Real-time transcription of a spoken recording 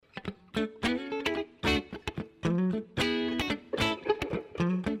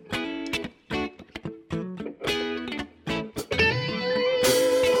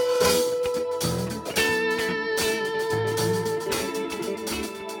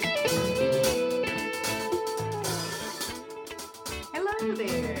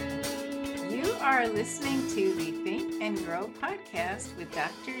are listening to the Think and Grow podcast with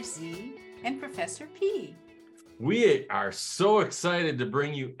Dr. Z and Professor P. We are so excited to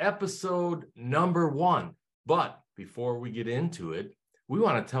bring you episode number 1. But before we get into it, we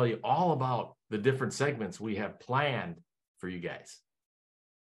want to tell you all about the different segments we have planned for you guys.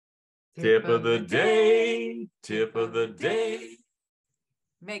 Tip of the day, tip of the day.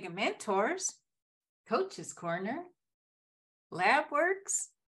 Mega Mentors, Coach's Corner, Lab Works,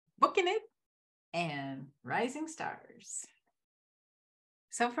 Booking It, and Rising Stars.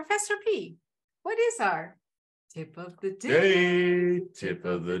 So, Professor P, what is our tip of the day? Tip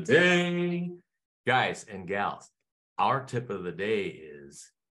of the day. Guys and gals, our tip of the day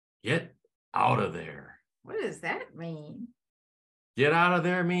is get out of there. What does that mean? Get out of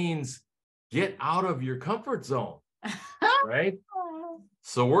there means get out of your comfort zone, right?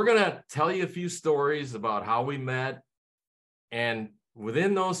 So we're going to tell you a few stories about how we met. And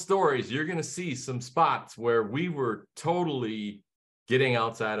within those stories, you're going to see some spots where we were totally getting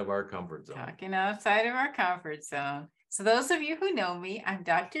outside of our comfort zone. Talking outside of our comfort zone. So those of you who know me, I'm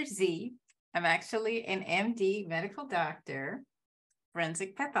Dr. Z. I'm actually an MD, medical doctor,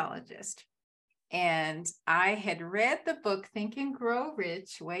 forensic pathologist. And I had read the book Think and Grow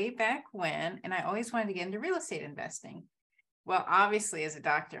Rich way back when, and I always wanted to get into real estate investing. Well, obviously, as a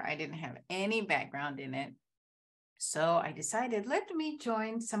doctor, I didn't have any background in it. So I decided, let me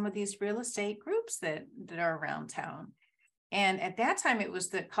join some of these real estate groups that are around town. And at that time, it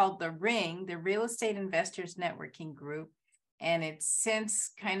was called the RING, the Real Estate Investors Networking Group. And it's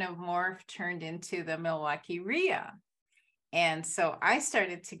since kind of turned into the Milwaukee RIA. And so I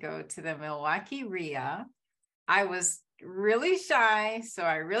started to go to the Milwaukee RIA. I was really shy, so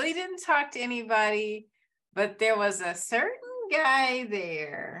I really didn't talk to anybody, but there was a certain guy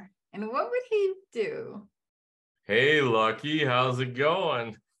there. And what would he do? Hey, Lucky, how's it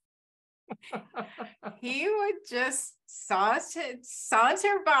going? He would just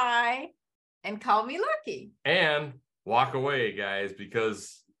saunter by and call me Lucky. And walk away, guys,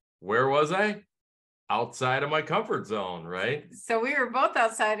 because where was I? Outside of my comfort zone, right? So we were both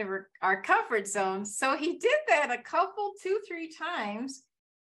outside of our comfort zone. So he did that a couple, 2-3 times.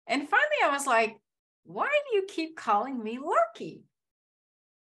 And finally I was like, why do you keep calling me Lucky?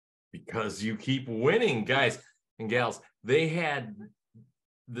 Because you keep winning, guys and gals. They had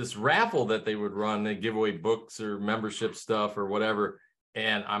this raffle that they would run. They give away books or membership stuff or whatever.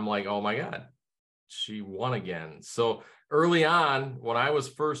 And I'm like, oh my God, she won again. So early on, when I was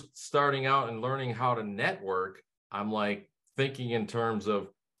first starting out and learning how to network, I'm like thinking in terms of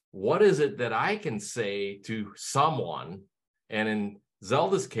what is it that I can say to someone? And in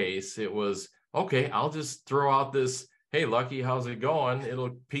Zelda's case, it was, okay, I'll just throw out this, hey, Lucky, how's it going?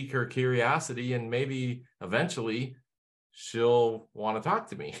 It'll pique her curiosity and maybe eventually she'll want to talk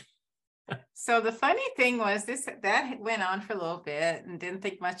to me. So the funny thing was that went on for a little bit and didn't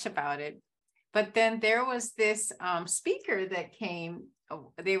think much about it. But then there was this speaker that came.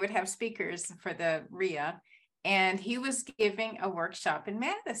 They would have speakers for the RIA, and he was giving a workshop in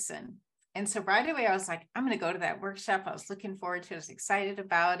Madison. And so right away, I was like, I'm going to go to that workshop. I was looking forward to it. I was excited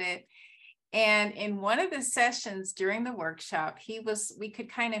about it. And in one of the sessions during the workshop, we could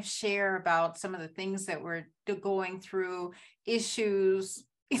kind of share about some of the things that we're going through, issues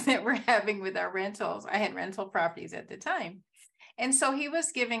that we're having with our rentals. I had rental properties at the time. And so he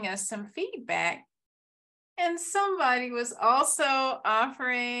was giving us some feedback, and somebody was also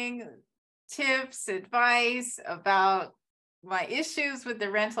offering tips, advice about my issues with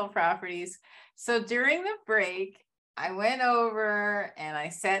the rental properties. So during the break, I went over and I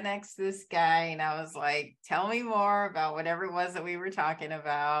sat next to this guy and I was like, tell me more about whatever it was that we were talking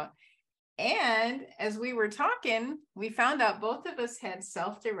about. And as we were talking, we found out both of us had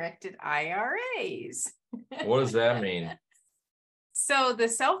self-directed IRAs. What does that mean? So the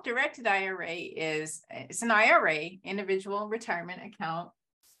self-directed IRA it's an IRA, individual retirement account,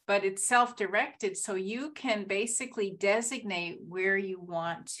 but it's self-directed. So you can basically designate where you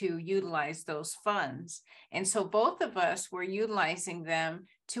want to utilize those funds. And so both of us were utilizing them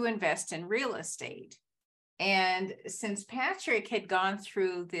to invest in real estate. And since Patrick had gone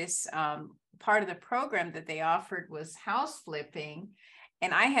through this part of the program that they offered was house flipping,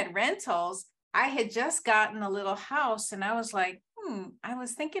 and I had rentals, I had just gotten a little house and I was like, I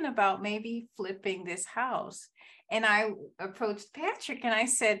was thinking about maybe flipping this house. And I approached Patrick and I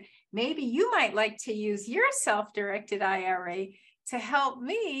said, maybe you might like to use your self-directed IRA to help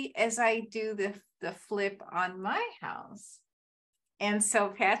me as I do the flip on my house. And so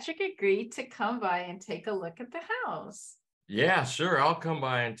Patrick agreed to come by and take a look at the house. Yeah, sure. I'll come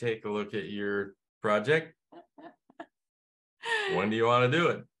by and take a look at your project. When do you want to do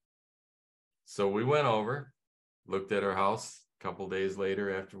it? So we went over, looked at our house a couple days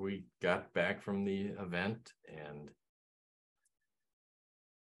later after we got back from the event, and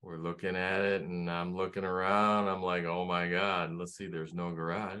we're looking at it, and I'm looking around. I'm like, oh my God, let's see, there's no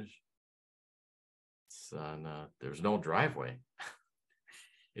garage. It's on, there's no driveway.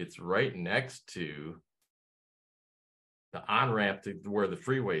 It's right next to the on-ramp to where the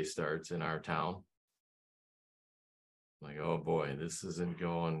freeway starts in our town. Like, oh boy, this isn't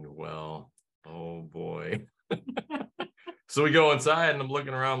going well. Oh boy. So we go inside, and I'm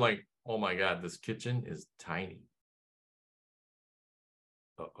looking around like, oh my God, this kitchen is tiny.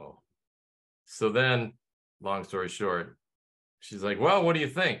 Uh-oh. So then, long story short, she's like, well, what do you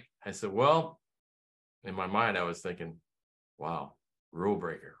think? I said, well, in my mind, I was thinking, wow, rule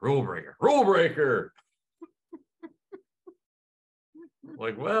breaker, rule breaker, rule breaker.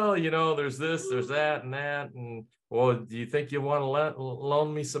 Like, well, you know, there's this, there's that, and that. And well, do you think you want to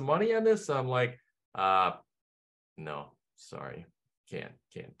loan me some money on this? I'm like, no, sorry,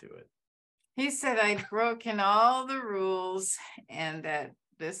 can't do it. He said I'd broken all the rules and that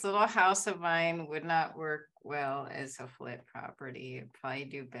this little house of mine would not work well as a flip property. It'd probably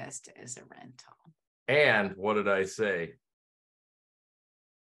do best as a rental. And what did I say?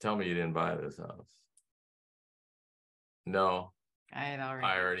 Tell me you didn't buy this house. No, I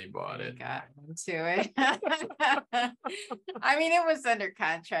already bought it. Got into it. I mean, it was under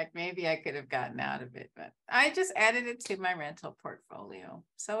contract. Maybe I could have gotten out of it, but I just added it to my rental portfolio.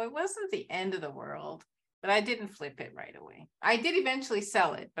 So it wasn't the end of the world, but I didn't flip it right away. I did eventually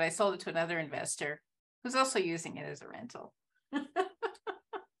sell it, but I sold it to another investor who's also using it as a rental.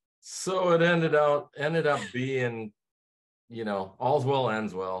 So it ended up being, you know, all's well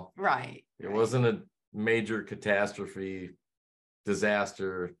ends well. Right. It wasn't a major catastrophe,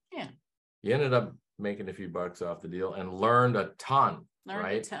 disaster. Yeah. You ended up making a few bucks off the deal and learned a ton.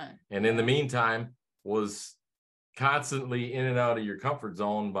 Right? And in the meantime, was constantly in and out of your comfort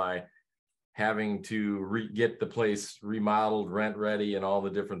zone by having to get the place remodeled, rent ready, and all the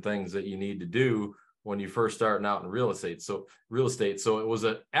different things that you need to do when you first starting out in real estate. So it was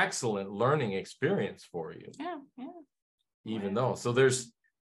an excellent learning experience for you. Yeah. Even though, so there's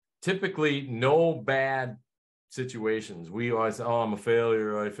typically no bad situations. We always say, oh, I'm a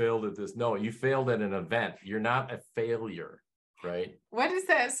failure, I failed at this. No, you failed at an event. You're not a failure, right? What is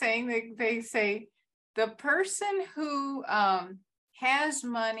that saying? They say the person who has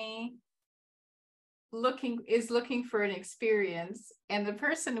money is looking for an experience, and the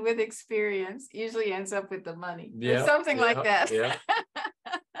person with experience usually ends up with the money. Yeah, something like that. Yeah.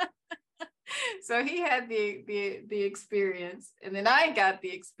 So he had the experience, and then I got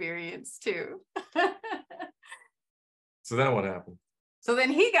the experience too. So then what happened? So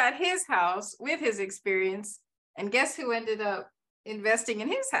then he got his house with his experience, and guess who ended up investing in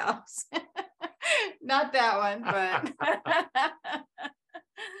his house? Not that one, but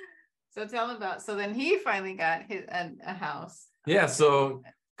so tell him about. So then he finally got a house. Yeah. So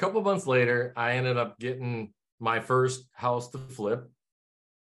a couple of months later, I ended up getting my first house to flip,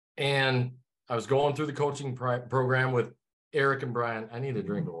 and I was going through the coaching program with Eric and Brian. I need a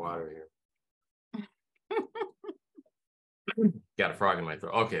drink of water here. Got a frog in my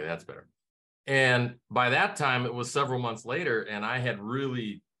throat. Okay, that's better. And by that time, it was several months later, and I had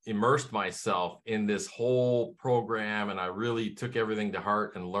really immersed myself in this whole program, and I really took everything to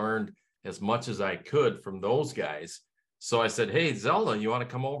heart and learned as much as I could from those guys. So I said, hey, Zelda, you want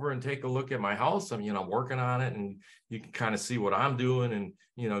to come over and take a look at my house? I'm working on it, and you can kind of see what I'm doing and,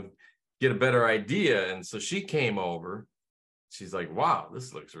 get a better idea. And so she came over. She's like, wow,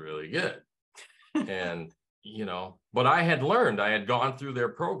 this looks really good. And, but I had gone through their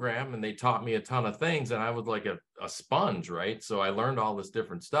program, and they taught me a ton of things, and I was like a sponge, right? So I learned all this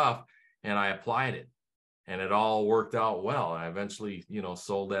different stuff, and I applied it, and it all worked out well. I eventually,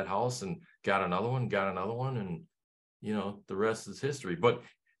 sold that house and got another one, and, the rest is history. But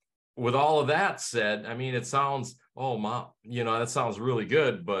with all of that said, I mean, it sounds, oh, Mom, that sounds really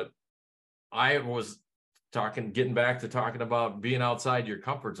good, but I was getting back to talking about being outside your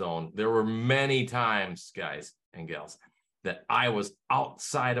comfort zone. There were many times, guys and gals, that I was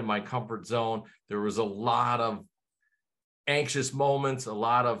outside of my comfort zone. There was a lot of anxious moments, a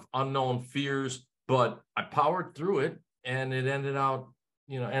lot of unknown fears, but I powered through it, and it ended up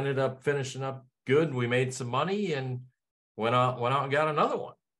finishing up good. We made some money and went out and got another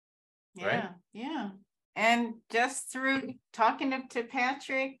one. Yeah. Right? Yeah. And just through talking to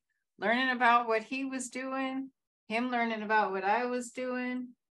Patrick, learning about what he was doing, him learning about what I was doing.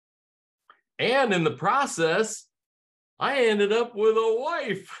 And in the process, I ended up with a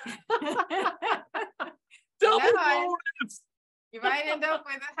wife. Double bonus. You might end up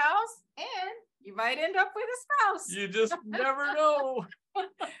with a house and you might end up with a spouse. You just never know.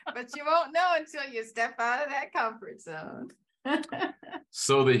 But you won't know until you step out of that comfort zone.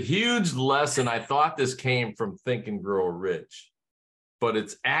 So the huge lesson, I thought this came from Think and Grow Rich, but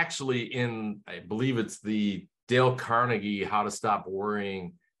it's actually in, I believe it's the Dale Carnegie How to Stop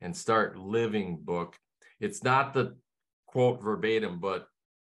Worrying and Start Living book. It's not the quote verbatim, but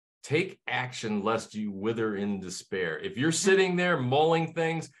take action lest you wither in despair. If you're sitting there mulling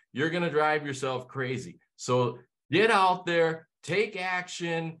things, you're going to drive yourself crazy. So get out there, take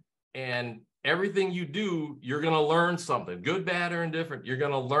action, and everything you do, you're going to learn something, good, bad, or indifferent. You're going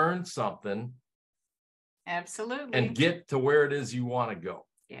to learn something. Absolutely. And get to where it is you want to go.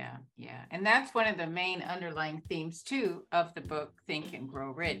 Yeah, yeah. And that's one of the main underlying themes, too, of the book, Think and Grow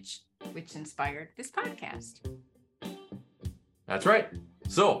Rich, which inspired this podcast. That's right.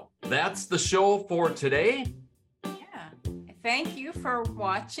 So that's the show for today. Yeah. Thank you for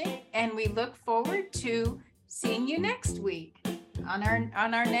watching, and we look forward to seeing you next week on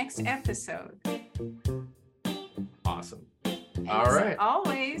our next episode. Awesome. And all right. As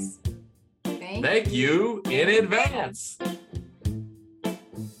always, thank you in advance.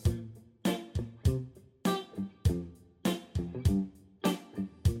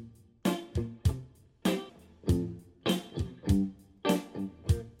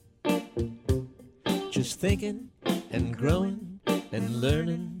 Just thinking and growing and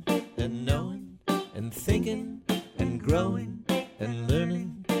learning and knowing and thinking and growing and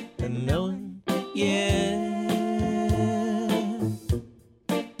learning and knowing, yeah.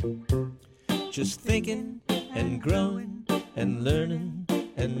 Just thinking and growing and learning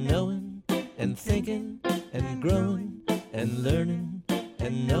and knowing and thinking and growing and learning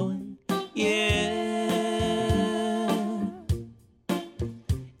and knowing, yeah.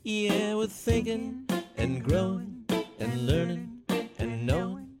 Yeah, we're thinking and growing and learning and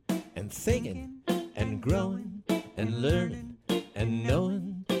knowing and thinking and growing and learning and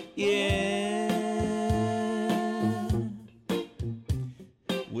knowing, yeah.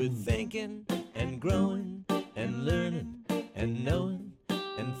 We're thinking and growing and learning and knowing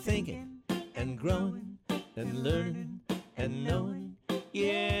and thinking and growing and learning and knowing,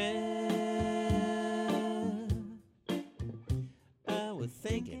 yeah. We're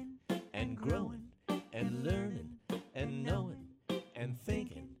thinking and growing and learning and knowing and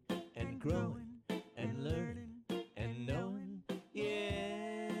thinking and growing and learning.